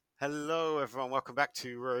Hello, everyone. Welcome back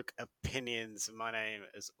to Rogue Opinions. My name,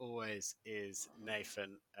 as always, is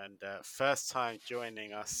Nathan, and first time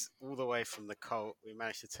joining us all the way from the cult. We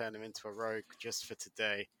managed to turn him into a rogue just for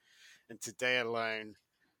today, and today alone.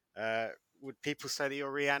 Uh, would people say that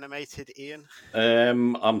you're reanimated, Ian?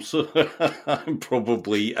 I'm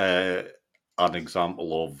probably an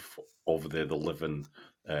example of the living,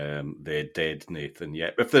 they're dead, Nathan.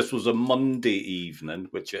 Yeah, if this was a Monday evening,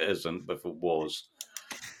 which it isn't, but if it was,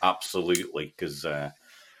 absolutely, because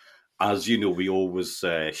as you know, we always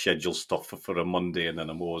schedule stuff for a Monday, and then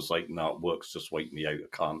I'm always like, "No, work's just wiped me out.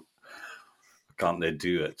 I can't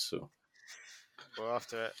do it." So. Well,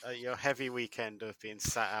 after your heavy weekend of being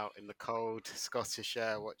sat out in the cold Scottish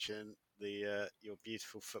air watching the your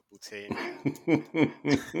beautiful football team,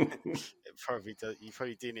 it probably does. You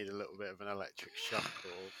probably do need a little bit of an electric shock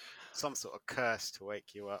or some sort of curse to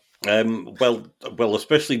wake you up.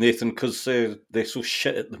 Especially Nathan, because they're so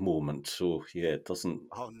shit at the moment. So yeah, it doesn't.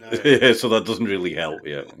 Oh no! Yeah, so that doesn't really help.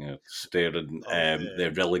 Yeah, staring Oh dear!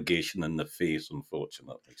 their relegation in the face,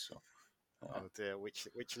 unfortunately. So Oh dear! Which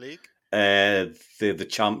league? they're the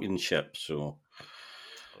championship. So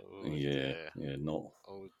Oh yeah, dear! yeah, not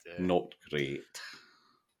Oh dear! not great.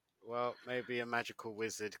 Well, maybe a magical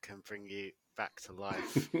wizard can bring you back to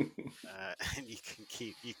life, and you can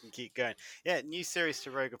keep going. Yeah, new series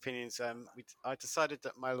to Rogue Opinions. I decided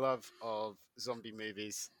that my love of zombie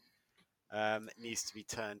movies needs to be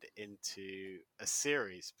turned into a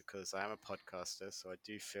series because I am a podcaster, so I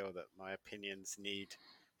do feel that my opinions need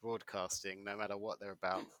broadcasting, no matter what they're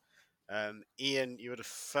about. Ian, you were the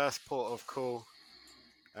first port of call,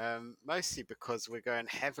 mostly because we're going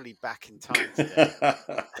heavily back in time today,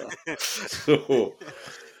 so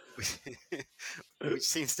which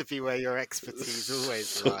seems to be where your expertise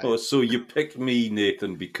always lies. so you picked me,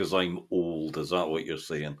 Nathan, because I'm old. Is that what you're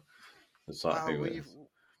saying? Is that how Wow, it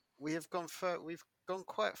we've gone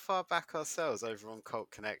quite far back ourselves over on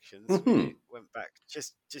Cult Connections. is? We went back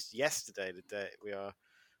just yesterday. The day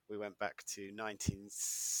we went back to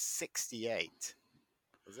 1968.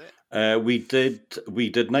 Was it? We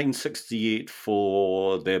did 968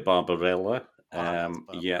 for the Barbarella. Ah, that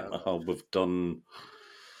was Yeah, Barbarella. we've done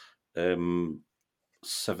um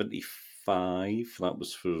 75. That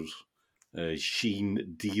was for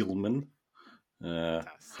Sheen Dealman. Uh,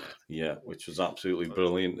 That's it. yeah, which was absolutely Was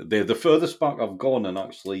brilliant. The furthest back I've gone, and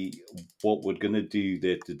actually, what we're going to do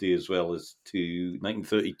there today as well is to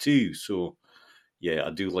 1932. So yeah,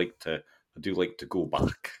 I do like to go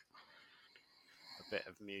back. a bit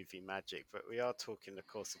of movie magic, but we are talking, of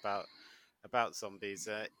course, about zombies.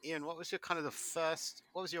 Ian, what was your kind of the first?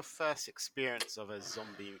 What was your first experience of a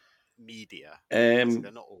zombie media? Obviously, they're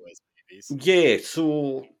Um, not always movies. Yeah,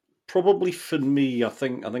 so probably for me, I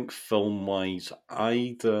think film wise,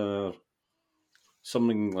 either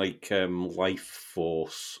something like Life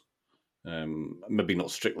Force, maybe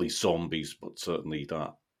not strictly zombies, but certainly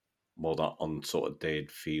that more that unsort of dead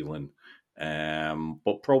feeling.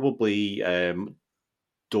 But probably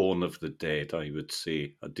Dawn of the Dead, I would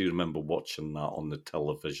say. I do remember watching that on the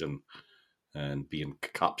television and being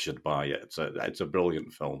captured by it. It's a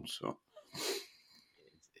brilliant film. So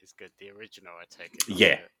It's good. The original, I take it, not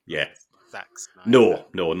yeah, not yeah. the Zack Snyder. No,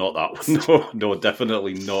 no, not that one. No, no,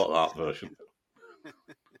 definitely not that version.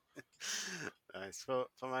 Nice. For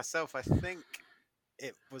myself, I think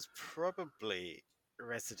it was probably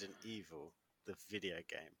Resident Evil, the video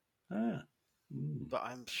game. Ah, mm. But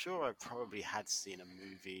I'm sure I probably had seen a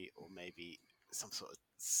movie or maybe some sort of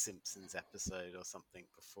Simpsons episode or something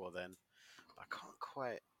before then. But I can't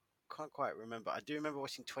quite remember. I do remember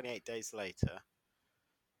watching 28 Days Later,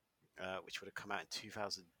 which would have come out in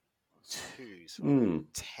 2002, so I would have been Mm.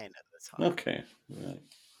 10 at the time. Okay, right,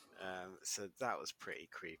 So that was pretty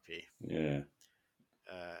creepy. yeah,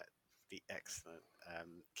 Uh, the excellent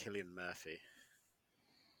Killian Murphy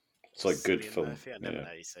it's or a good Cillian film. Murphy. I Yeah, never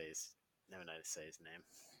know to say his name,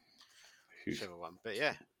 Who's- whichever one. But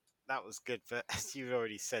yeah, that was good. But as you've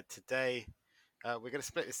already said today, we're going to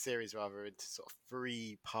split this series rather into sort of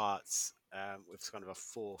three parts, with kind of a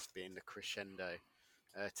fourth being the crescendo.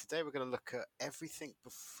 Today we're going to look at everything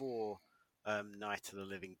before Night of the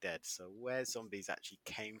Living Dead. So where zombies actually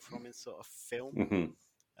came from in sort of film, mhm.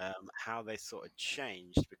 how they sort of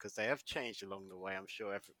changed because they have changed along the way. I'm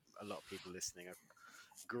sure a lot of people listening are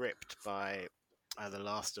gripped by The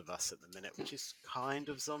Last of Us at the minute, which is kind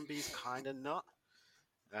of zombies, kind of not.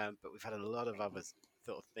 But we've had a lot of other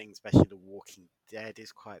sort of things, especially The Walking Dead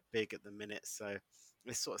is quite big at the minute. So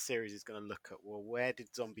this sort of series is going to look at, well, where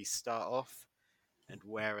did zombies start off and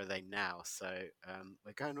where are they now? So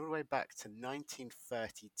we're going all the way back to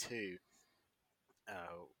 1932,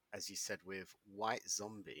 as you said, with White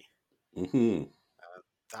Zombie. Hmm.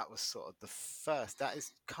 That was sort of the first. That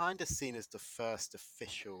is kind of seen as the first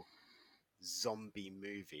official zombie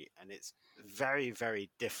movie, and it's very, very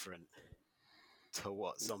different to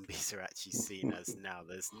what zombies are actually seen as now.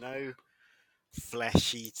 There's no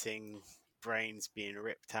flesh eating, brains being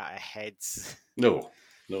ripped out of heads. No,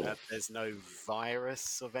 no. There's no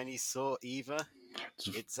virus of any sort either.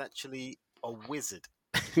 It's actually a wizard.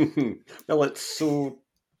 Well, it's so.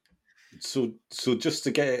 Just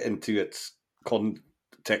to get it into its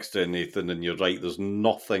context, there, Nathan, and you're right. There's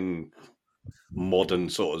nothing modern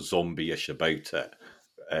sort of zombie-ish about it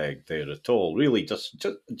there at all. Really,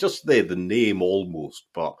 just the name almost,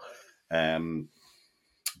 um,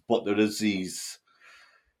 but there is these,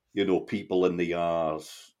 people in the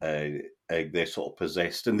yards. They're sort of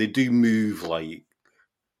possessed, and they do move like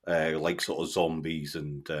sort of zombies,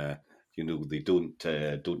 and they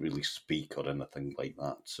don't really speak or anything like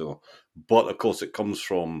that. So, but of course, it comes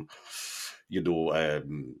from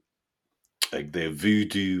like their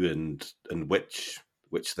voodoo and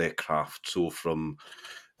their craft. So from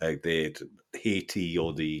the Haiti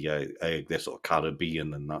or the sort of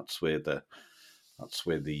Caribbean, and that's where the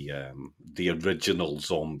original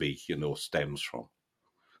zombie stems from.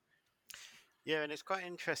 Yeah, and it's quite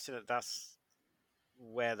interesting that that's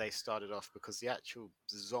where they started off because the actual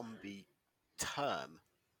zombie term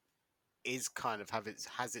is kind of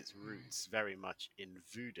has its roots very much in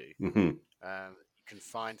voodoo. Hmm. You can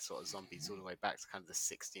find sort of zombies all the way back to kind of the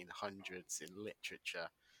 1600s in literature,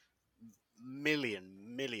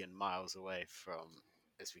 million miles away from,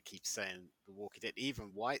 as we keep saying, the Walking Dead. Even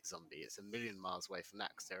White Zombie, it's a million miles away from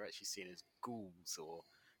that because they're actually seen as ghouls or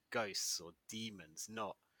ghosts or demons,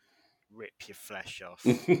 not rip your flesh off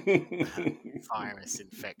virus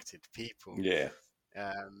infected people. Yeah.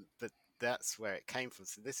 But that's where it came from.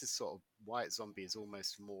 So this is sort of White Zombie is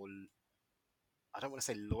almost more. I don't want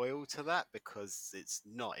to say loyal to that because it's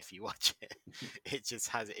not. If you watch it, it just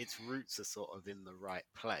has its roots are sort of in the right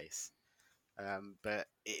place. But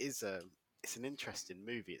it's an interesting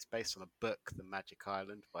movie. It's based on a book, The Magic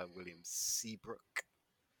Island by William Seabrook.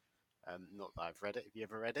 Not that I've read it. Have you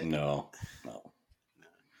ever read it? No. No.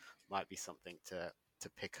 Might be something to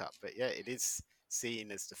pick up. But yeah, it is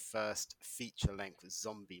seen as the first feature-length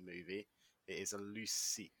zombie movie. It is a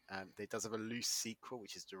it does have a loose sequel,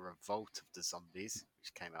 which is The Revolt of the Zombies,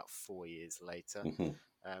 which came out 4 years later. Hmm.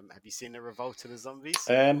 Have you seen The Revolt of the Zombies?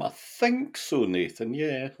 I think so, Nathan.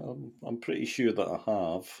 Yeah, I'm pretty sure that I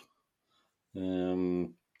have.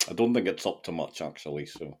 I don't think it's up to much actually.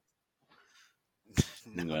 So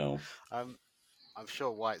No. no. I'm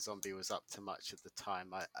sure White Zombie was up to much at the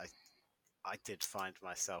time. I did find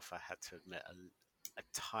myself, I had to admit, a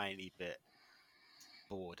tiny bit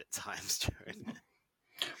bored at times during it.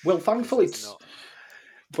 Well, Because thankfully there's it's not.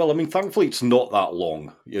 well. I mean, thankfully it's not that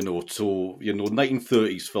long. So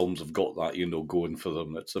 1930s films have got that going for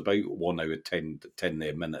them. It's about 1 hour 10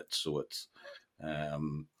 minutes. So it's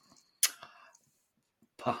um,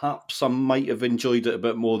 perhaps I might have enjoyed it a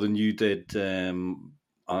bit more than you did.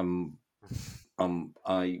 I'm one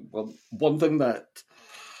thing that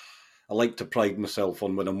I like to pride myself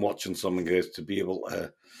on when I'm watching something is to be able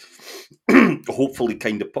to hopefully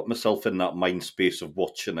kind of put myself in that mind space of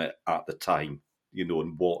watching it at the time,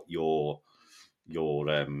 and what your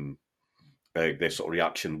their sort of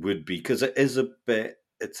reaction would be, because it's a bit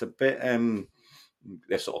they're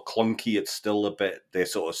sort of clunky. It's still a bit they're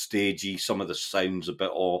sort of stagey. Some of the sounds a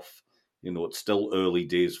bit off. It's still early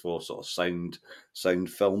days for sort of sound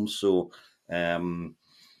films. So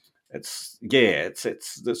it's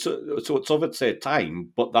of its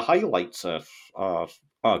time, but the highlights are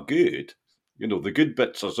are good. The good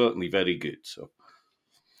bits are certainly very good. So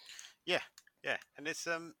Yeah, yeah, and it's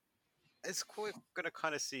cool. We're going to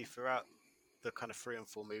kind of see throughout the kind of 3 and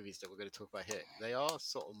 4 movies that we're going to talk about here. They are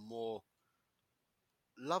sort of more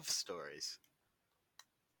love stories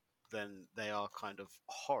than they are kind of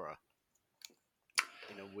horror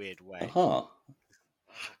in a weird way. uh-huh.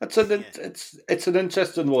 It's an Yeah. it's an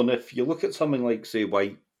interesting one. If you look at something like, say,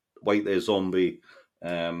 White There Zombie,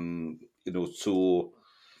 so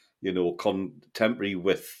contemporary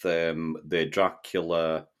with the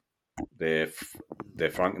Dracula, the the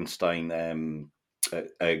Frankenstein,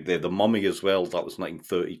 the Mummy as well. That was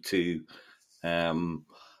 1932, and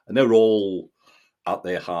they're all at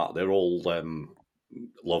their heart. They're all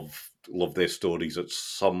love their stories at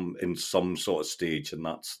some sort of stage, and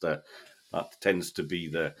that tends to be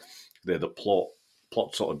the plot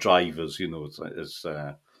sort of drivers. Is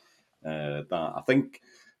that I think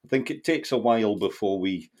it takes a while before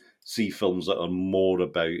we see films that are more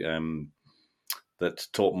about that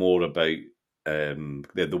talk more about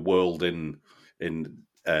the world in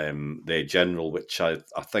their general, which I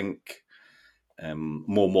think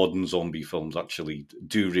more modern zombie films actually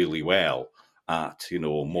do really well at.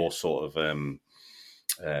 More sort of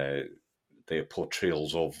uh, their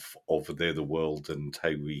portrayals of the world and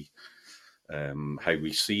how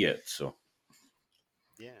we see it. So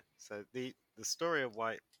Yeah. So the story of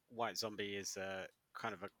White Zombie is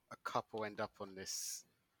kind of a couple end up on this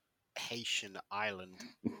Haitian island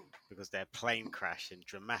because their plane crashed in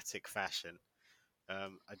dramatic fashion.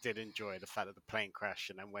 I did enjoy the fact that the plane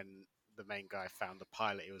crashed, and then when the main guy found the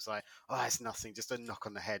pilot, he was like, "Oh, it's nothing, just a knock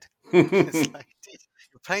on the head." It's like, dude,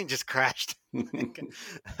 your plane just crashed.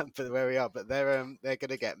 But where we are, but they're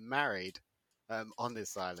gonna get married on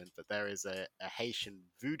this island. But there is a Haitian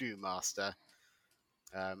voodoo master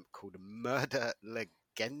called Murder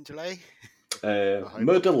Legendle. I hope I'm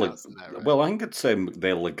Murder, pronouncing that right. well, I think it's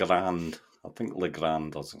they're Legrand. I think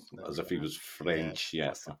Legrand, as if he Legrand. was Yeah, French. Yeah,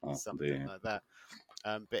 possibly something there. like that.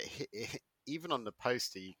 But even on the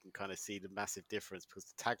poster, you can kind of see the massive difference because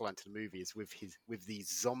the tagline to the movie is with these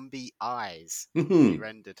zombie eyes. He Mhm.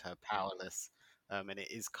 rendered her powerless, and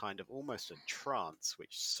it is kind of almost a trance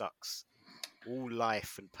which sucks all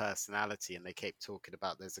life and personality. And they keep talking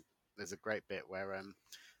about there's a great bit where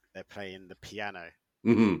they're playing the piano,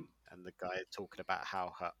 Mhm. and the guy is talking about how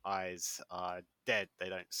her eyes are dead; they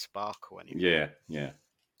don't sparkle anymore. Yeah, yeah.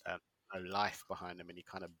 Um, no life behind them, and he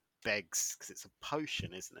kind of begs because it's a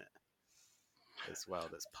potion, isn't it? As well,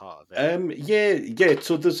 that's part of it. Yeah, yeah.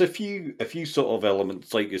 So there's a few sort of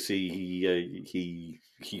elements, like you see, he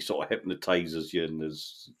sort of hypnotizes you, and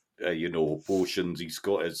there's potions. He's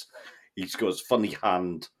got his funny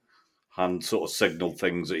hand sort of signal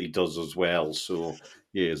things that he does as well. So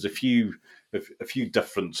yeah, there's a few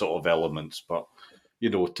different sort of elements, but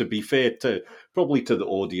to be fair to probably to the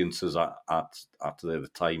audiences at the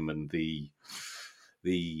time and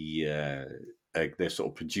their sort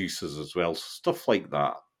of producers as well, stuff like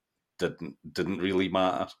that didn't really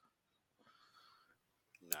matter.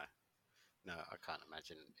 No, no, I can't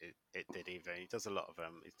imagine it did either. He does a lot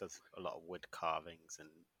of wood carvings and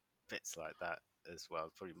bits like that as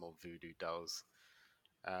well. Probably more voodoo dolls.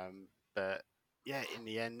 But yeah,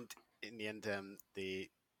 the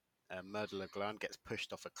Murder Legrand gets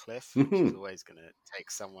pushed off a cliff, which is Mhm. always going to take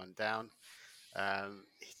someone down.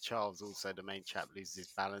 Charles, also the main chap, loses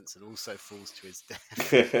his balance and also falls to his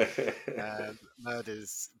death.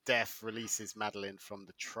 Murder's death releases Madeline from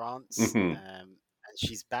the trance, Mhm. and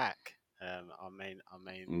she's back. Our main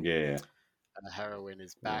Yeah, heroine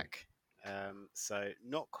is yeah. back. So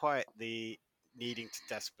not quite the needing to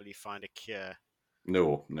desperately find a cure,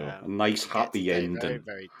 No, no. A which nice we get happy today. Very, ending.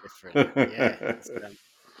 very different. Yeah,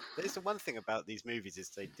 there's the one thing about these movies is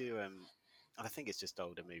they do, and I think it's just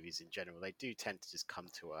older movies in general. They do tend to just come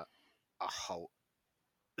to a halt.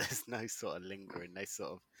 There's no sort of lingering. They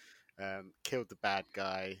sort of killed the bad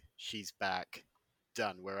guy. She's back.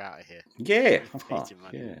 Done. We're out of here. Yeah, You've paid your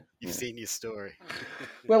money. yeah, You've yeah. seen your story.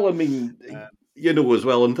 Well, I mean, um, as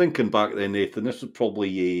well, and thinking back then, Nathan, this was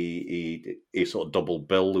probably a sort of double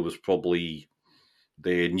bill. There was probably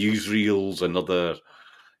the newsreels and other,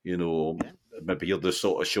 you know, yeah, maybe other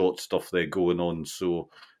sort of short stuff there going on. So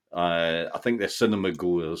I think the cinema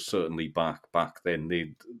goers certainly back then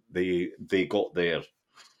they got their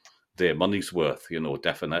money's worth,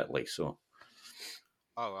 definitely. So.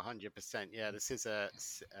 oh, 100%. Yeah, this is a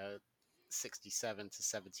 67 to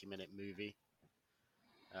 70-minute movie.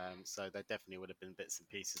 So there definitely would have been bits and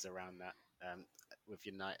pieces around that with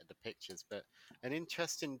your Night of the Pictures. But an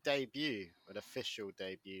interesting debut, an official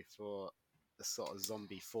debut for the sort of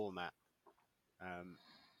zombie format. Um,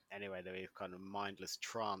 anyway, they were kind of mindless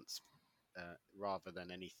trance rather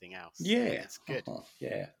than anything else. Yeah. It's good.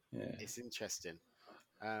 Yeah. Yeah. It's interesting.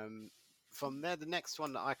 Um, from there, the next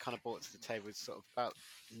one that I kind of brought to the table is sort of about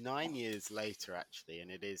 9 years later, actually, and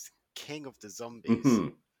it is King of the Zombies,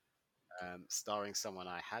 Mhm. starring someone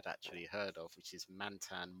I had actually heard of, which is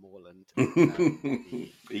Mantan Moreland. The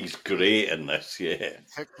He's great in this. Yeah. It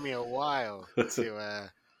took me a while to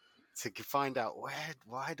find out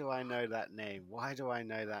why do I know that name? Why do I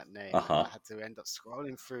know that name? And Uh-huh. I had to end up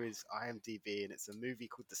scrolling through his IMDb, and it's a movie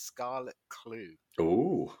called The Scarlet Clue.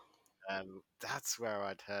 Oh. That's where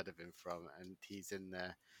I'd heard of him from, and he's in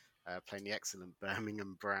there playing the excellent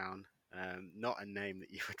Birmingham Brown. Not a name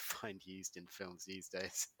that you would find used in films these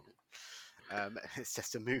days. It's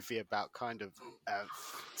just a movie about kind of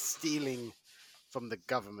stealing from the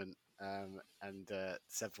government and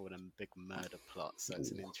several of them big murder plots. So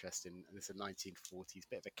it's an interesting. It's a 1940s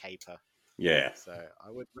bit of a caper. Yeah. So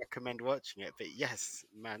I would recommend watching it. But yes,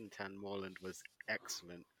 Mantan Moreland was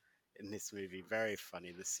excellent in this movie. Very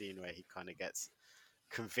funny. The scene where he kind of gets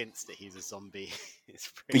convinced that he's a zombie.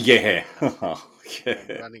 It's pretty Yeah, fantastic. And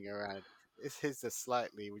yeah. running around. This is a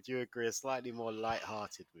slightly, would you agree, a slightly more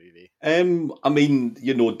light-hearted movie? I mean,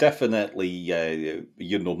 definitely,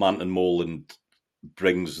 Manton Moreland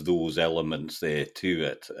brings those elements there to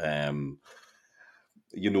it.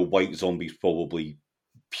 White Zombie's probably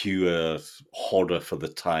pure horror for the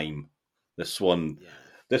time. This one, Yeah.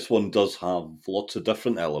 this one does have lots of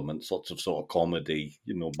different elements, lots of sort of comedy.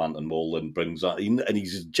 Manton Moreland brings that in, and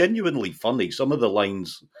he's genuinely funny. Some of the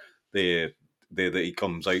lines there, that he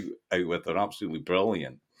comes out with are absolutely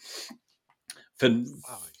brilliant. For,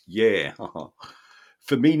 Wow. yeah.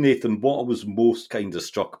 For me, Nathan, what I was most kind of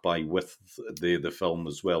struck by with the film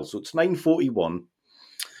as well. So it's 941.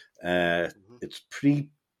 Hmm. It's pre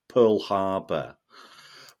Pearl Harbor,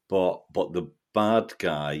 but the bad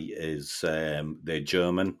guy is they're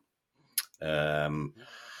German, Hmm.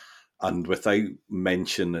 and without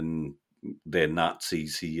mentioning they're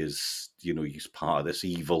Nazis, he is he's part of this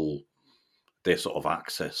evil. Their sort of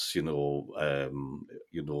access, that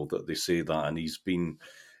they say that, and he's been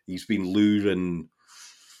luring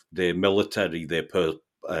their military, their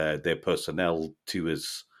personnel to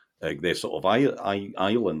his their sort of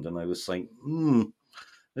island, and I was like,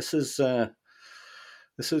 this is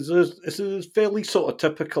this is fairly sort of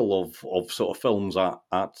typical of sort of films at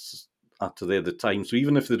the time. So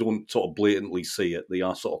even if they don't sort of blatantly say it, they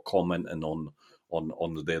are sort of commenting on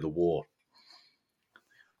the war.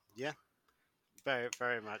 Yeah, very,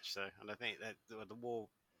 very much so. And I think that the war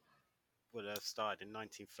would have started in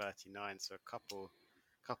 1939, so a couple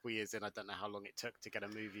years in. I don't know how long it took to get a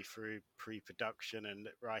movie through pre-production and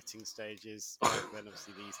writing stages back then.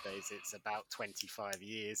 Obviously, these days it's about 25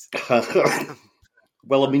 years.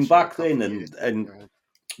 Well, I I'm mean, sure a back then, couple years and took around.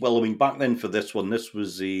 well, I mean, back then for this one, this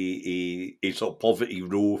was a sort of poverty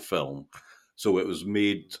row film, so it was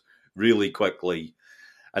made really quickly,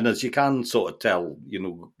 and as you can sort of tell,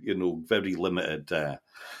 very limited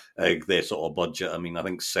their sort of budget. I mean, I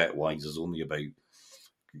think set wise, there's only about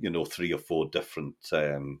 3 or 4 different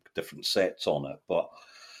sets on it, but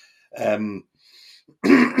um,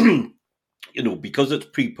 because it's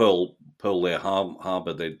Pearl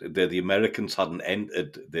Harbor, the Americans hadn't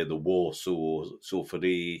entered the war, so for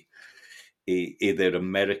their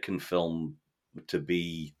American film to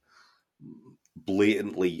be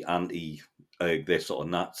blatantly anti their sort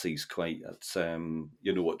of Nazis, quite it's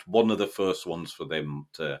one of the first ones for them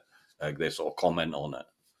to they sort of comment on it.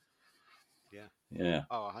 Yeah. Yeah.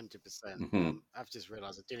 Oh, 100%. Hmm. I've just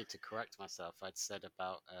realised I do need to correct myself. I'd said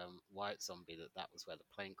about White Zombie that was where the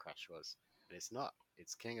plane crash was, but it's not.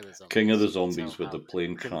 It's King of the King of Zombies. the You can tell Zombies with how the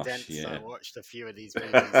plane crash. condensed I Yeah. watched a few of these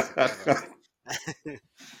movies together.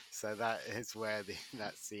 So that is where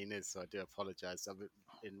that scene is. So I do apologise.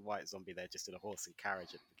 In White Zombie, they're just in a horse and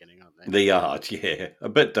carriage at the beginning, aren't they? They are, yeah, a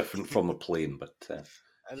bit different from a plane, but A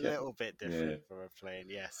yeah, little bit yeah. different from a plane.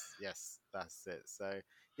 Yes, yes, that's it. So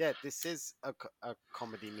yeah, this is a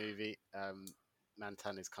comedy movie.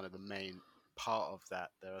 Mantan is kind of the main part of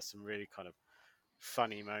that. There are some really kind of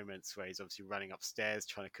funny moments where he's obviously running upstairs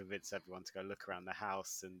trying to convince everyone to go look around the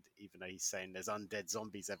house, and even though he's saying there's undead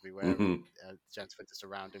zombies everywhere, Hmm. the gentleman just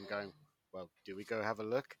around him going, "Well, do we go have a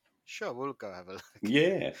look?" Sure, we'll go have a look.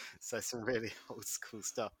 Yeah. So some really old school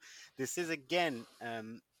stuff. This is again,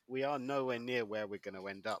 we are nowhere near where we're going to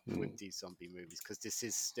end up with Mm. these zombie movies because this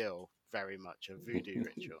is still very much a voodoo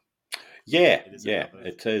ritual. Yeah, It is yeah, another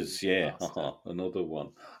it is. voodoo Yeah, master. another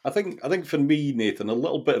one. I think for me, Nathan, a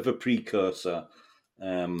little bit of a precursor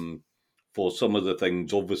um, for some of the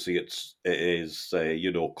things. Obviously, it is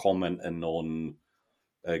commenting on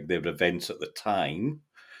their events at the time.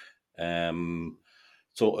 Um,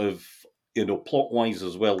 Sort of plot wise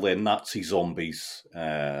as well. They're Nazi zombies.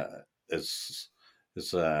 Is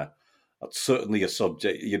is That's certainly a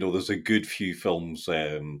subject. There's a good few films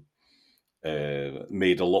made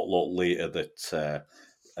a lot later that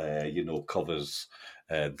covers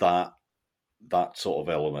that sort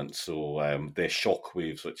of element. So they're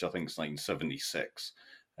Shockwaves, which I think is 1976.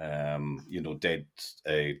 Dead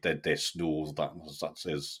Snow. That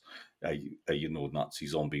says Nazi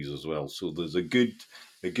zombies as well. So there's a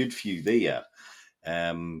good few there.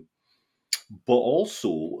 Um, but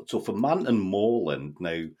also, so for Manton Moreland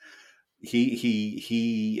now,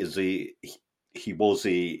 he is he was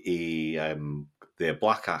the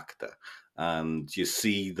black actor, and you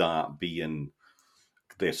see that being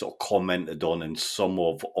they sort of commented on in some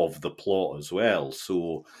of the plot as well.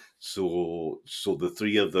 So the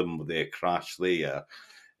three of them they crash there.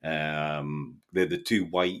 They're the two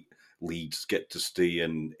white leads get to stay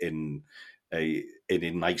in a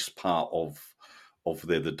nice part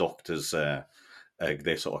the Doctor's their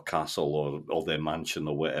sort of castle or their mansion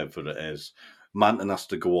or whatever it is. Manton has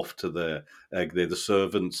to go off to the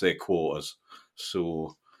servants' their quarters.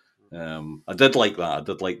 So I did like that. I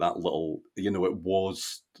did like that little. It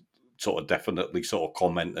was sort of definitely sort of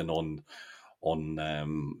commenting on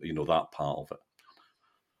that part of it.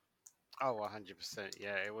 Oh, 100%.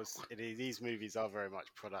 Yeah, these movies are very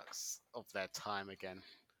much products of their time again.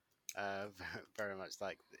 Very much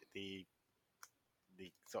like the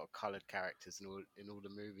sort of coloured characters in all the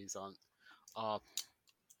movies are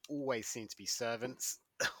always seem to be servants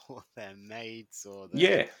or they're maids or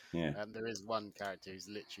Yeah, yeah. there is one character who's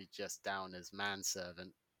literally just down as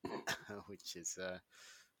manservant, which is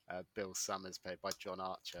Bill Summers, played by John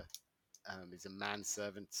Archer. He's a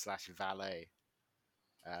manservant slash valet.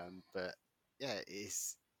 But yeah, it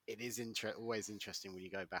is always interesting when you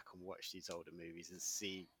go back and watch these older movies and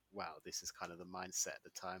see, wow, this is kind of the mindset at the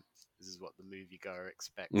time. This is what the moviegoer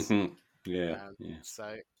expects. Mm-hmm. Yeah, yeah.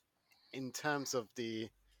 So in terms of the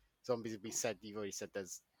zombies, you've already said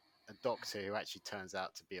there's a doctor who actually turns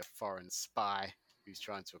out to be a foreign spy who's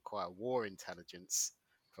trying to acquire war intelligence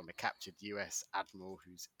from a captured US admiral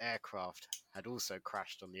whose aircraft had also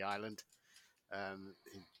crashed on the island.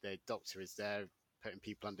 The doctor is there putting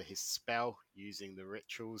people under his spell using the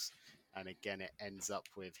rituals, and again it ends up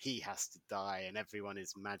with he has to die and everyone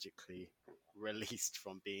is magically released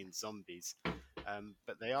from being zombies.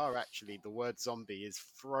 But they are actually, the word zombie is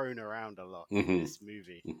thrown around a lot in this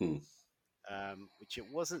movie, which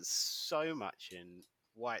it wasn't so much in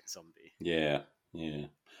White Zombie. Yeah, yeah.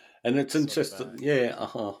 And it's Sort of, interesting, yeah.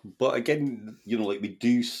 But again, like we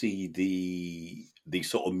do see the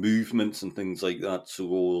sort of movements and things like that.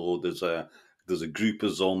 So there's a group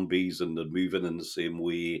of zombies and they're moving in the same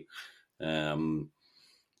way.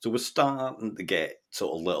 So we're starting to get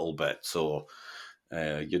sort of little bit. So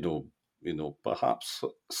perhaps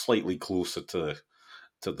slightly closer to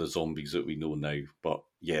the zombies that we know now. But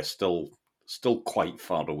yeah, still quite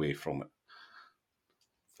far away from it.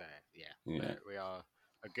 fair, yeah. Yeah, We are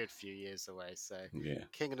a good few years away. So, yeah.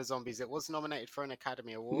 King of the Zombies, it was nominated for an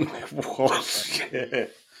Academy Award. Was yeah.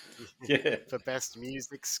 Yeah. For best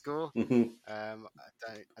music score. Mhm. I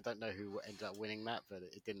don't know who ended up winning that, but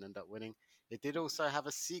it didn't end up winning. It did also have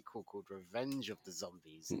a sequel called Revenge of the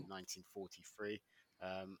Zombies in 1943.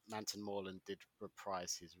 Manton Moreland did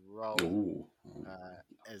reprise his role Ooh.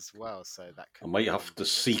 as well, so that I could might be have to for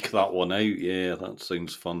seek future. that one out. Yeah, that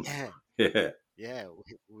sounds fun. Yeah, Yeah. yeah,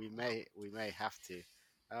 we may have to.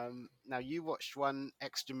 Now you watched one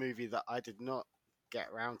extra movie that I did not get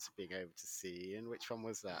around to being able to see, and which one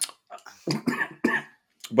was that?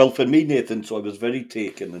 Well, for me, Nathan, so I was very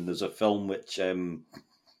taken, and there's a film which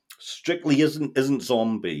strictly isn't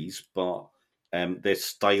zombies, but they're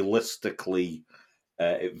stylistically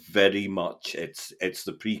very much it's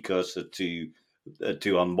the precursor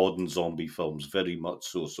to our modern zombie films, very much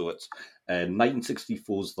so. So it's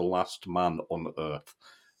 1964's The Last Man on Earth,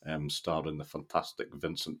 starring the fantastic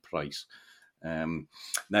Vincent Price. Um,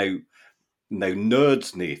 now,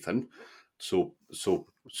 nerds, Nathan. So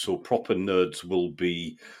proper nerds will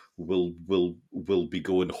be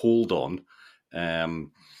going. Hold on.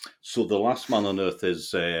 So the Last Man on Earth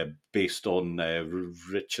is based on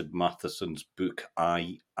Richard Matheson's book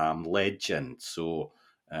I Am Legend. So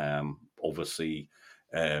obviously,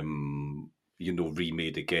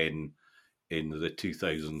 remade again in the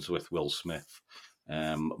 2000s with Will Smith.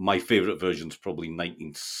 My favourite version is probably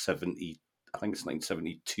 1970. I think it's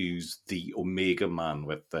 1972's The Omega Man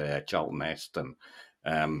with Charlton Heston.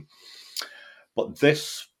 But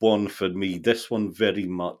this one, for me, very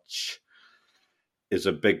much is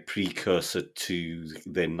a big precursor to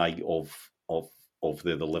the night of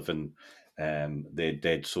the living, they're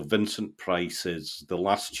dead. So Vincent Price is the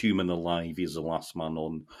last human alive. He's the last man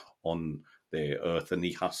on the earth, and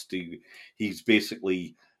he's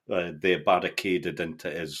basically they're barricaded into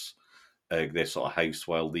his their sort of house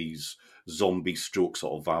while these zombie stroke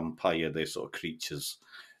sort of vampire, their sort of creatures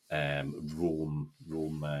roam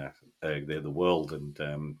the world.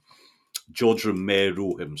 And George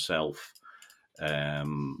Romero himself,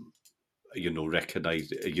 recognize,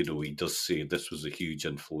 he does say this was a huge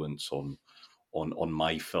influence on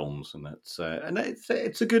my films, and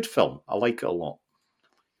it's a good film. I like it a lot.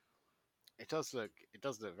 It does look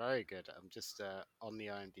very good. I'm just on the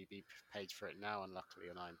IMDb page for it now, and luckily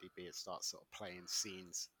on IMDb it starts sort of playing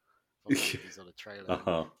scenes from the movies on the trailer. And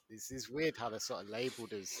Uh-huh. this is weird how they're sort of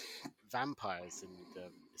labeled as vampires, and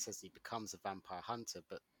it says he becomes a vampire hunter,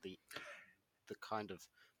 but the kind of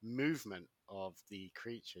movement of the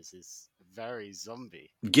creatures is very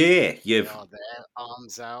zombie. Yeah, They you've are there,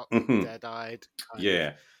 arms out, mhm, dead-eyed, kind of.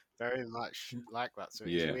 yeah. very much like that. So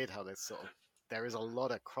it's Yeah. weird how there is a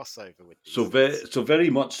lot of crossover with these So things. very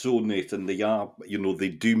much so, Nathan. They are, they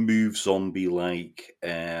do move zombie like.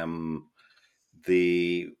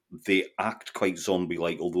 They they act quite zombie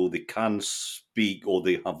like, although they can speak or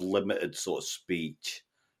they have limited sort of speech.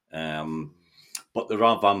 Um, Mm. but there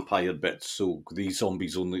are vampire bits, so these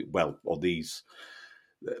zombies only or these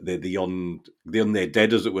the undead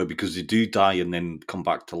dead, as it were, because they do die and then come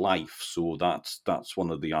back to life. So that's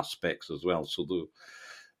one of the aspects as well.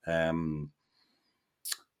 Um,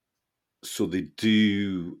 so they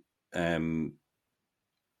do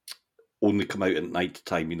only come out at night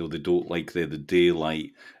time. They don't like the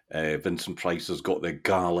daylight. Vincent Price has got their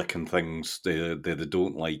garlic and things. They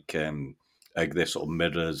don't like their sort of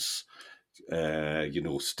mirrors.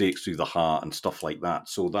 Stakes through the heart and stuff like that.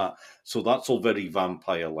 So that's all very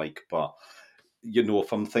vampire like. But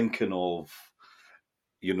if I'm thinking of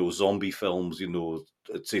zombie films,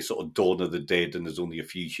 I'd say sort of Dawn of the Dead, and there's only a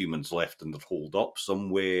few humans left, and they're holed up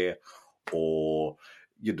somewhere, or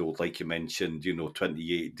like you mentioned,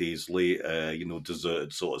 28 Days Later,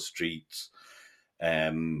 deserted sort of streets.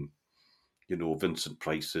 Vincent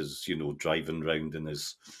Price is, driving around in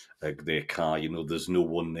his their car. There's no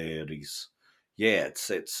one there.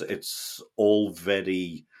 It's all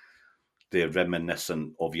very they're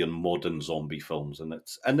reminiscent of your modern zombie films, and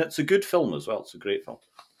it's a good film as well. It's a great film.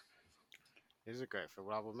 It is a great film.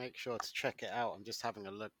 Well, I will make sure to check it out. I'm just having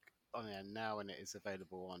a look on it now, and it is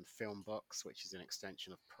available on Filmbox, which is an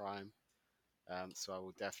extension of Prime. So I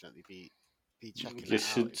will definitely be checking You that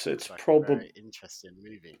out. should. It looks like a very interesting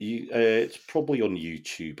movie. It's probably on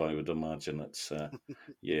YouTube, I would imagine. It's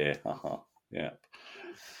yeah, yeah.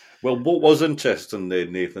 Well, what was interesting there,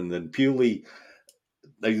 Nathan, then purely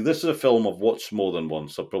now this is a film I've watched more than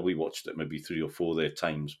once. I've probably watched it maybe 3 or 4 there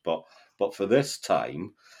times, but for this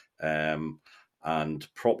time,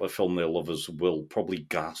 and proper film their lovers will probably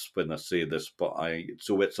gasp when I say this, but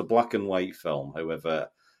so it's a black and white film. However,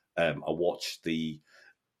 I watched their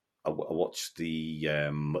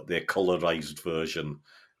colorized version,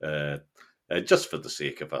 just for the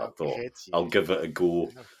sake of it. I How thought could I'll you? give it a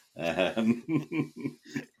go. How, Um,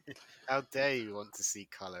 how dare you want to see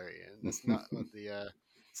color, Ian? That's not what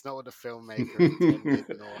it's not what the filmmaker intended,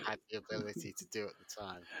 nor had the ability to do at the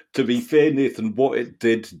time. to be fair, Nathan, what it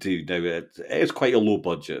did do now, it's quite a low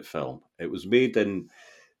budget film. It was made in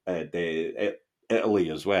Italy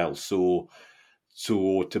as well, so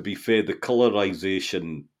to be fair, the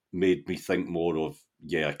colorization made me think more of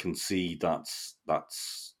I can see that's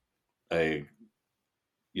uh,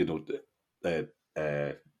 you know uh,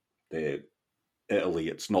 uh, the Italy.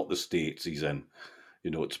 It's not the States he's in.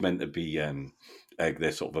 It's meant to be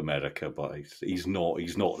this sort of America, but he's not.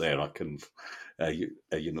 He's not there. I can,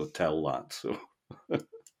 tell that. So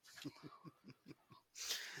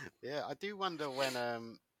Yeah, I do wonder when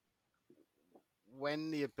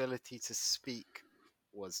the ability to speak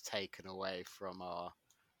was taken away from our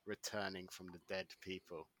returning from the dead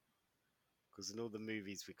people. Because in all the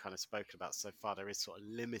movies we've kind of spoken about so far, there is sort of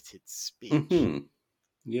limited speech hmm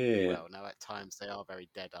as yeah. well. Now, at times they are very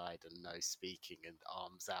dead-eyed and no speaking and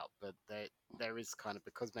arms out, but there is kind of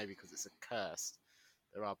because it's a curse.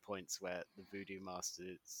 There are points where the voodoo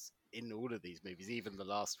masters in all of these movies, even the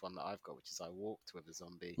last one that I've got, which is I Walked with a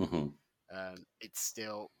Zombie, hmm it's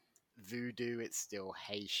still voodoo, it's still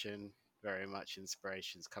Haitian, very much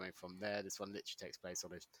inspirations coming from there. This one literally takes place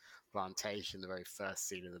on a plantation. The very first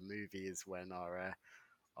scene of the movie is when our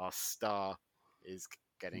star is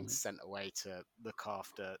getting sent away to look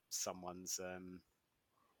after someone's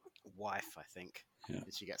wife, I think, Yeah.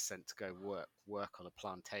 and she gets sent to go work on a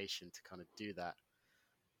plantation to kind of do that.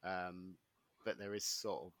 Um, but there is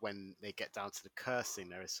sort of when they get down to the cursing,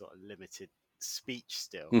 there is sort of limited speech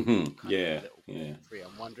still, kind of a Yeah. little bit Yeah. free.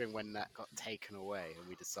 I'm wondering when that got taken away and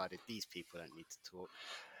we decided these people don't need to talk.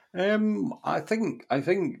 I think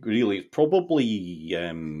really it's probably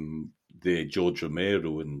the George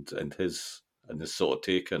Romero and his sort of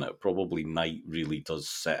take on it. Probably Night really does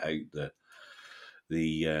set out the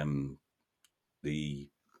the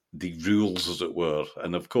the rules, as it were.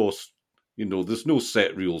 And of course, there's no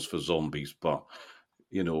set rules for zombies, but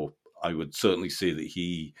you know, I would certainly say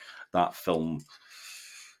that film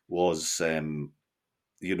was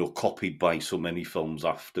copied by so many films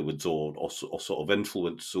afterwards, or sort of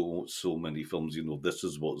influenced so many films. This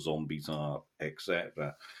is what zombies are,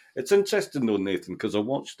 etc. It's interesting though, Nathan, because I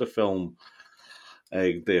watched the film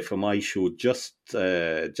there for my show just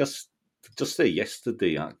there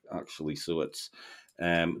yesterday, actually. So it's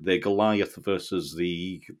the Goliath versus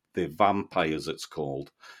the vampires, it's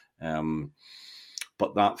called.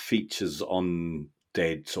 But that features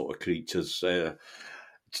undead sort of creatures.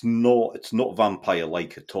 it's not vampire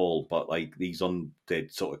like at all, but like these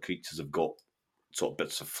undead sort of creatures have got sort of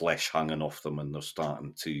bits of flesh hanging off them, and they're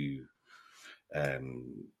starting to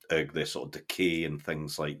their sort of decay and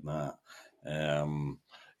things like that.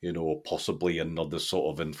 Possibly another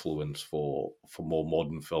sort of influence for more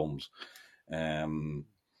modern films.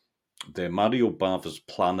 The Mario Bava's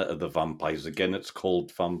Planet of the Vampires. Again, it's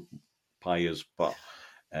called Vampires, but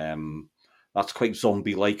that's quite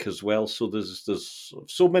zombie-like as well. So there's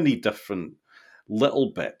so many different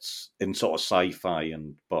little bits in sort of sci-fi,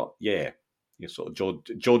 but yeah, sort of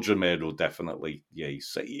George Romero definitely. Yeah,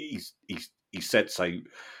 he sets out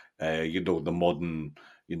the modern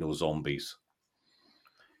zombies.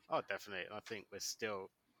 Oh, definitely. I think we're still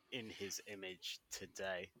in his image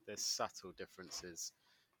today. There's subtle differences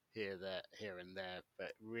here and there,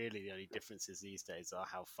 but really the only differences these days are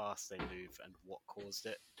how fast they move and what caused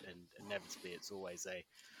it. And inevitably, it's always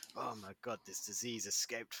oh my god, this disease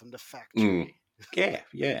escaped from the factory. Yeah.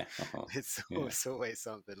 It's Yeah. always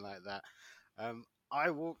something like that. I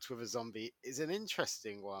Walked with a Zombie is an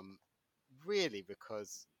interesting one, really,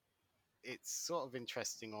 because it's sort of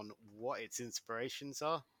interesting on what its inspirations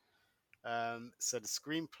are. So the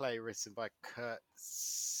screenplay written by Kurt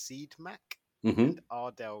Siedmak Mm-hmm. and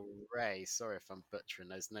Ardell Ray, sorry if I'm butchering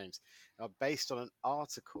those names, are based on an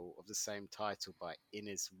article of the same title by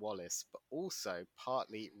Innes Wallace, but also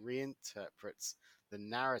partly reinterprets the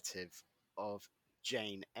narrative of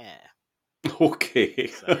Jane Eyre. Okay.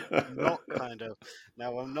 So not kind of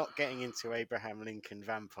now I'm not getting into Abraham Lincoln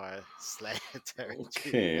Vampire Slayer territory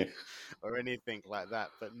Okay. or anything like that,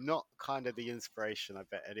 but not kind of the inspiration I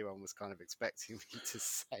bet anyone was kind of expecting me to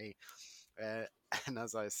say. Uh, and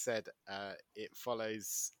as I said, it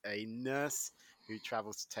follows a nurse who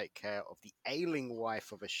travels to take care of the ailing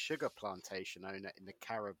wife of a sugar plantation owner in the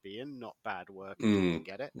Caribbean. Not bad work if you can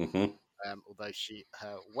get it. Mm-hmm. Although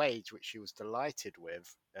her wage, which she was delighted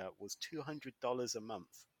with, was $200 a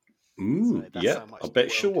month. So that's Yeah, how I much the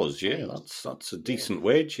bet she world has was. Yeah, changed. that's a Yeah, decent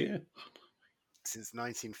wage. Yeah. since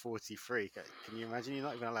 1943. Can you imagine? You're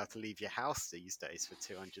not even allowed to leave your house these days for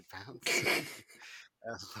 £200.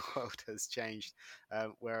 The world has changed,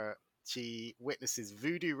 where she witnesses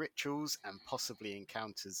voodoo rituals and possibly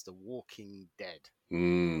encounters the Walking Dead.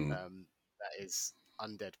 That is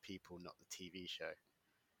undead people, not the TV show.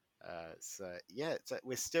 So yeah,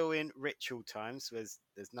 we're still in ritual times. There's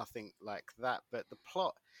nothing like that, but the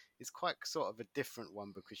plot is quite sort of a different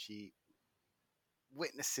one because she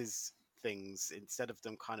witnesses things instead of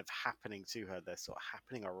them kind of happening to her. They're sort of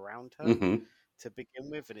happening around her Mm-hmm. to begin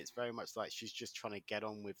with, and it's very much like she's just trying to get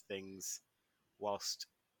on with things whilst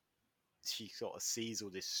she sort of sees all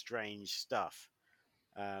this strange stuff.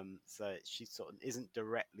 So she sort of isn't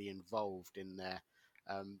directly involved in there,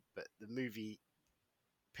 but the movie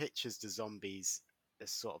pictures the zombies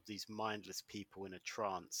as sort of these mindless people in a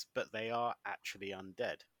trance, but they are actually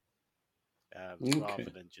undead, rather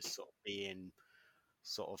Okay. than just sort of being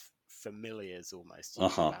sort of familiars almost to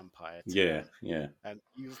use a Uh-huh. vampire Yeah, term. yeah.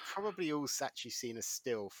 You've probably all actually seen a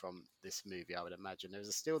still from this movie, I would imagine. There's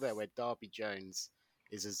a still there where Darby Jones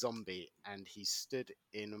is a zombie and he stood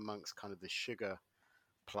in amongst kind of the sugar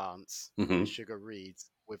plants, the Mm-hmm. sugar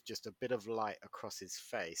reeds, with just a bit of light across his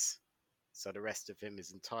face. So the rest of him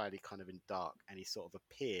is entirely kind of in dark and he sort of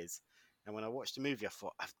appears. And when I watched the movie, I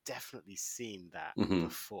thought, I've definitely seen that Mm-hmm.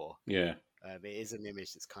 before. Yeah. It is an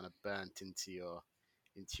image that's kind of burnt into your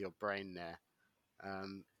brain there.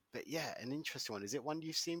 But yeah, an interesting one. Is it one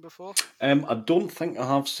you've seen before? I don't think I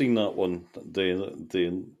have seen that one,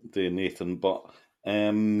 the Nathan, but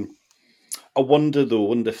I wonder though,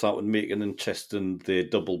 wonder if that would make an interesting the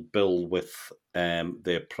double bill with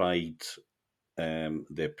their Pride,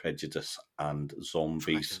 their Prejudice and Pride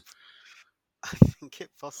Zombies. and I think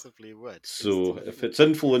it possibly would. It's So if it's definitely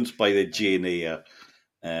influenced by the Jane Eyre,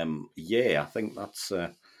 yeah, I think that's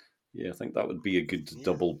yeah, I think that would be a good yeah.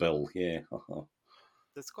 double bill. Yeah.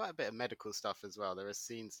 There's quite a bit of medical stuff as well. There are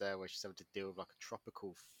scenes there where she's having to deal with like a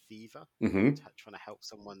tropical fever, Mm-hmm. trying to help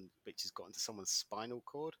someone, which has got into someone's spinal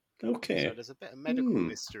cord. So Okay. there's a bit of medical Hmm.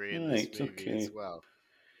 mystery in this Right. movie as Okay. well.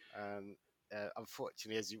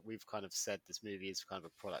 Unfortunately, we've kind of said, this movie is kind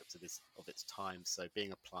of a product of its time. So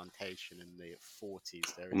being a plantation in the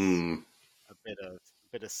 40s, there is Hmm. a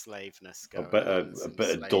bit of slaveness A going bit on of and a some bit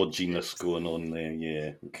of slave dodginess ships. going on there.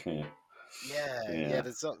 Yeah. Okay. Yeah, yeah.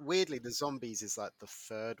 Yeah. Weirdly, the zombies is like the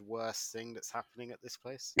third worst thing that's happening at this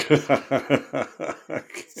place.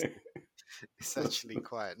 Okay. It's actually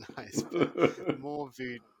quite nice, but more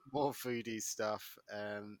voodoo stuff.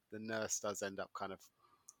 The nurse does end up kind of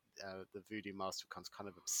the voodoo master becomes kind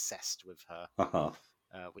of obsessed with her, Uh-huh.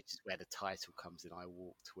 which is where the title comes in. I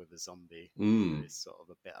walked with a zombie. There Mm. is sort of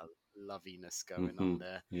a bit of loviness going on Mm-hmm.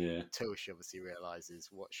 there Yeah. until she obviously realizes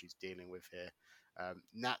what she's dealing with here.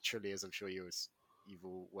 Naturally, as I'm sure you've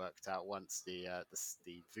all worked out, once the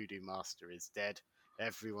voodoo master is dead,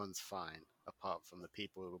 everyone's fine apart from the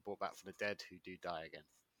people who were brought back from the dead who do die again.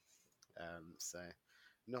 So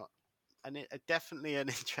not and definitely an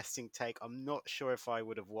interesting take. I'm not sure if I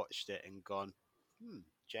would have watched it and gone,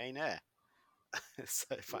 Jane Eyre. So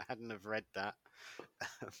if I hadn't have read that,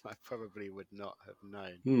 I probably would not have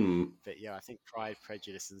known. Hmm. But yeah, I think Pride,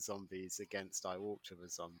 Prejudice, and Zombies against I Walked with a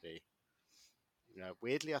Zombie.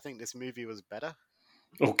 Weirdly, I think this movie was better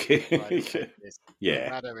than Pride and Okay. Prejudice. No Yeah.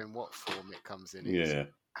 matter in what form it comes in, it's Yeah.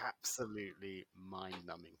 absolutely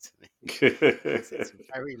mind-numbing to me because it's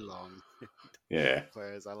very long. Yeah.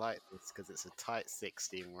 Whereas I like this because it's a tight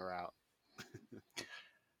 60 and we're out.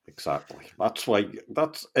 Exactly. That's why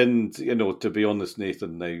and to be honest,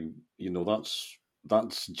 Nathan, now,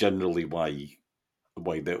 that's generally why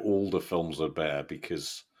the older films are better,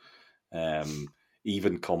 because um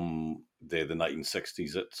even come the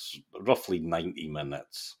 1960s, it's roughly 90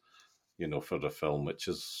 minutes, for the film, which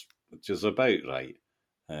is about right.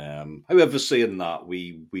 However, saying that,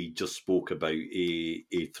 we just spoke about a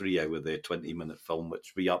 3 hour 20-minute film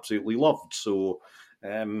which we absolutely loved. So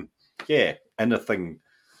yeah, anything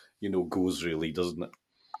goes, really, doesn't it?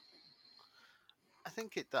 I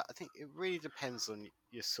think it really depends on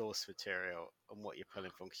your source material and what you're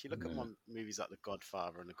pulling from. Because you look at Yeah. movies like The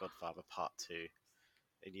Godfather and The Godfather Part Two,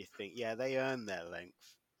 and you think, yeah, they earn their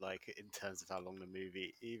length. Like in terms of how long the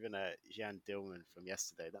movie, even Jean Dillman from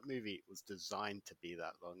yesterday, that movie was designed to be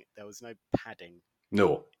that long. There was no padding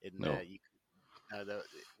No, in there. no.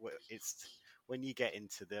 It's when you get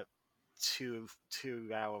into the 2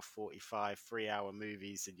 hour 45 3 hour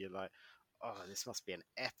movies, and you're like, oh, this must be an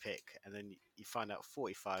epic, and then you find out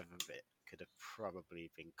 45 of it could have probably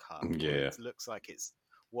been cut, or it Yeah. looks like it's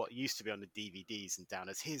what used to be on the DVDs and down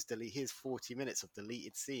as here's 40 minutes of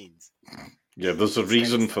deleted scenes. Yeah, there's a Instead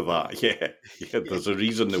reason it's for like, no, that. Yeah. Yeah, yeah, there's a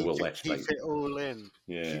reason they were left keep out. it all in.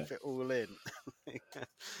 Yeah. Keep it all in.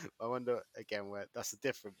 I wonder again where that's a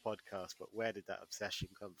different podcast, but where did that obsession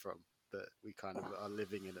come from that we kind of are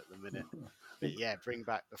living in at the minute? But yeah, bring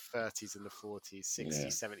back the 30s and the 40s, 60, Yeah.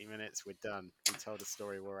 70 minutes, we're done. We told a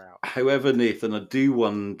story, we're out. However, Nathan, I do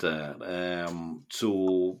wonder.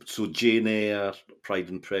 So Jane Eyre, Pride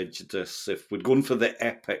and Prejudice. If we're going for the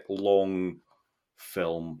epic long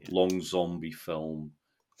film, Yeah. long zombie film,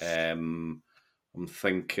 I'm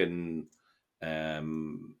thinking a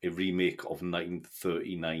remake of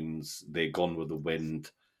 1939's "They're Gone with the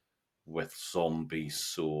Wind" with zombies.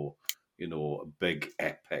 So a big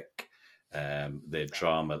epic, their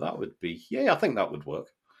drama. That would be, yeah. I think that would work.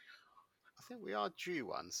 I think we are due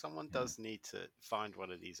one. Someone does need to find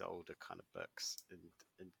one of these older kind of books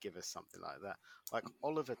and give us something like that. Like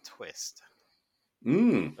Oliver Twist,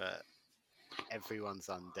 Mm, but everyone's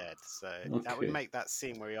undead. So that would okay. make that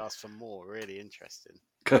scene where he asks for more really interesting.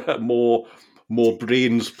 more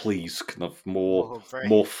brains, please. Kind of more More brains,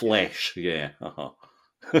 more yeah. flesh. Yeah. Uh-huh.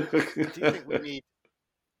 I do think we need.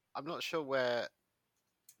 I'm not sure where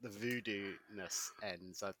the voodoo-ness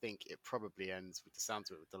ends. I think it probably ends with the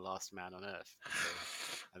sounds of it with the Last Man on Earth,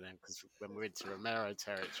 and then because when we're into Romero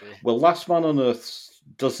territory, Well, Last Man on Earth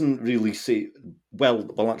doesn't really say. Well,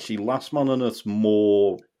 actually, Last Man on Earth's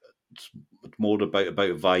more. It's more about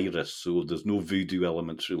a virus, so there's no voodoo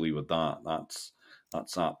elements really with that. That's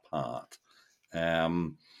that part.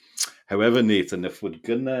 Um, However, Nathan, if we're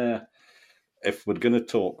gonna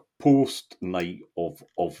talk post Night of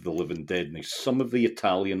the Living Dead, now some of the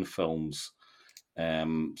Italian films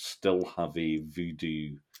still have a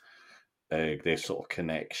voodoo their sort of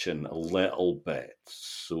connection a little bit.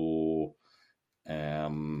 So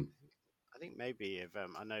I think maybe if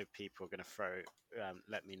I know people are going to throw,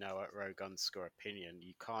 let me know at Rogue Score Opinion.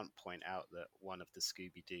 You can't point out that one of the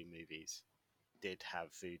Scooby Doo movies did have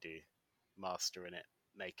voodoo master in it,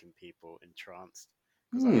 making people entranced.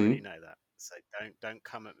 Because I already know that. So don't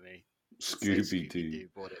come at me and say Scooby Scooby Doo. Doo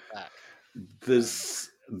brought it back.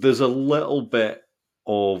 There's a little bit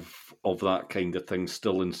of that kind of thing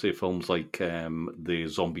still in, say, films like the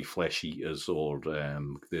Zombie Flesh Eaters, or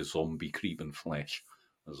the Zombie Creeping Flesh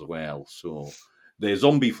as well. So the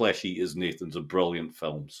Zombie Flesh Eaters, Nathan's a brilliant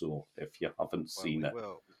film. So if you haven't Well, seen we it,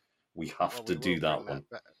 will. we have Well, to we will do bring that that one.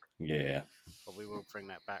 back. Yeah. Well, we will bring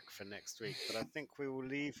that back for next week. But I think we will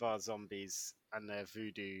leave our zombies and their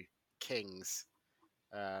voodoo kings,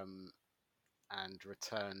 um, and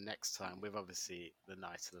return next time with obviously the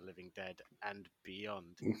Night of the Living Dead and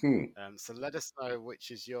beyond. Mhm. So let us know which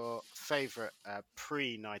is your favorite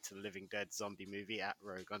pre-Night of the Living Dead zombie movie at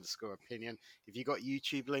Rogue_Opinion. If you got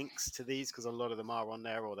YouTube links to these, because a lot of them are on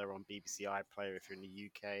there, or they're on BBC iPlayer if you're in the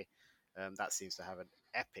UK, that seems to have an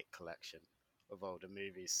epic collection of older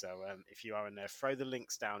movies. So if you are in there, throw the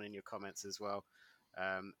links down in your comments as well.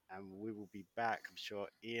 And we will be back. I'm sure,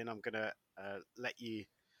 Ian. I'm gonna let you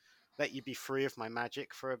be free of my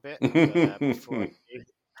magic for a bit, but before I do,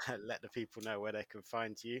 let the people know where they can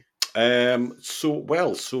find you. So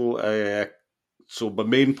my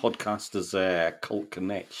main podcast is Cult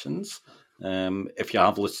Connections. If you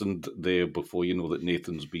have listened there before, you know that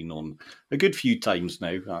Nathan's been on a good few times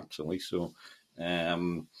now, actually. So,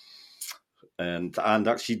 and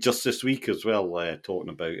actually just this week as well, talking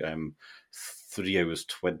about 3 hours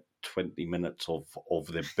 20 minutes of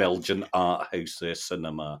the Belgian art house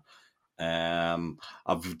cinema.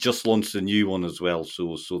 I've just launched a new one as well.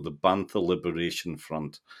 So the Bantha Liberation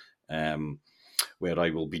Front, where I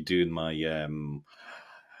will be doing my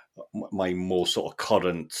more sort of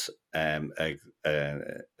current their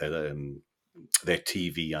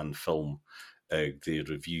TV and film the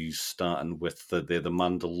reviews, starting with the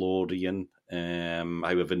Mandalorian.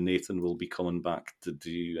 However, Nathan will be coming back to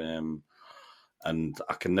do, and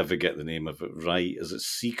I can never get the name of it right. Is it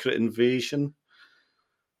Secret Invasion?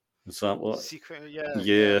 Is that what? Secret, yeah,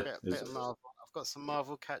 Yeah. bit of Marvel. I've got some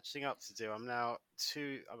Marvel catching up to do. I'm now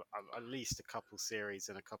I'm at least a couple series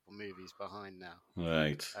and a couple movies behind now.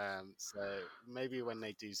 Right. So maybe when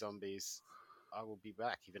they do zombies, I will be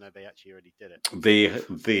back, even though they actually already did it.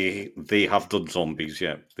 They have done zombies.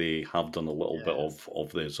 Yeah, they have done a little bit Yeah,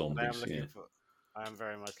 of their but zombies. Yeah. I am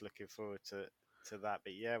very much looking forward to that.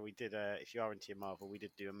 But yeah, we did. If you are into your Marvel, we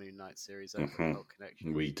did do a Moon Knight series over at Cult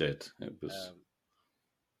Connection. We did. Um,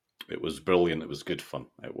 It was brilliant. It was good fun.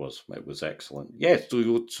 It was excellent. Yeah. So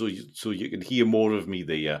you can hear more of me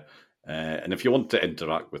there. And if you want to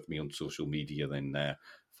interact with me on social media, then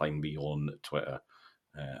find me on Twitter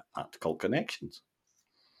at Cult Connections.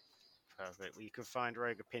 Perfect. Well, you can find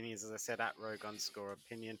Rogue Opinions, as I said, at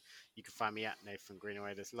Rogue_Opinion. You can find me at Nathan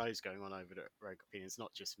Greenaway. There's loads going on over at Rogue Opinions,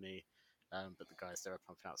 not just me, but the guys there are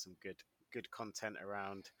pumping out some good content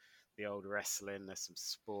around the old wrestling. There's some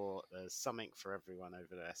sport. There's something for everyone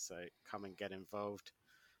over there. So come and get involved.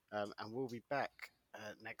 And we'll be back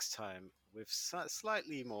next time with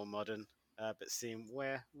slightly more modern, but seeing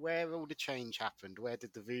where all the change happened. Where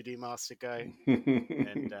did the Voodoo Master go?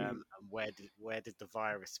 And where did the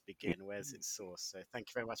virus begin? Where's its source? So thank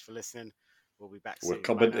you very much for listening. We'll be back We're soon. Bye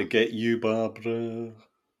coming to now. get you, Barbara.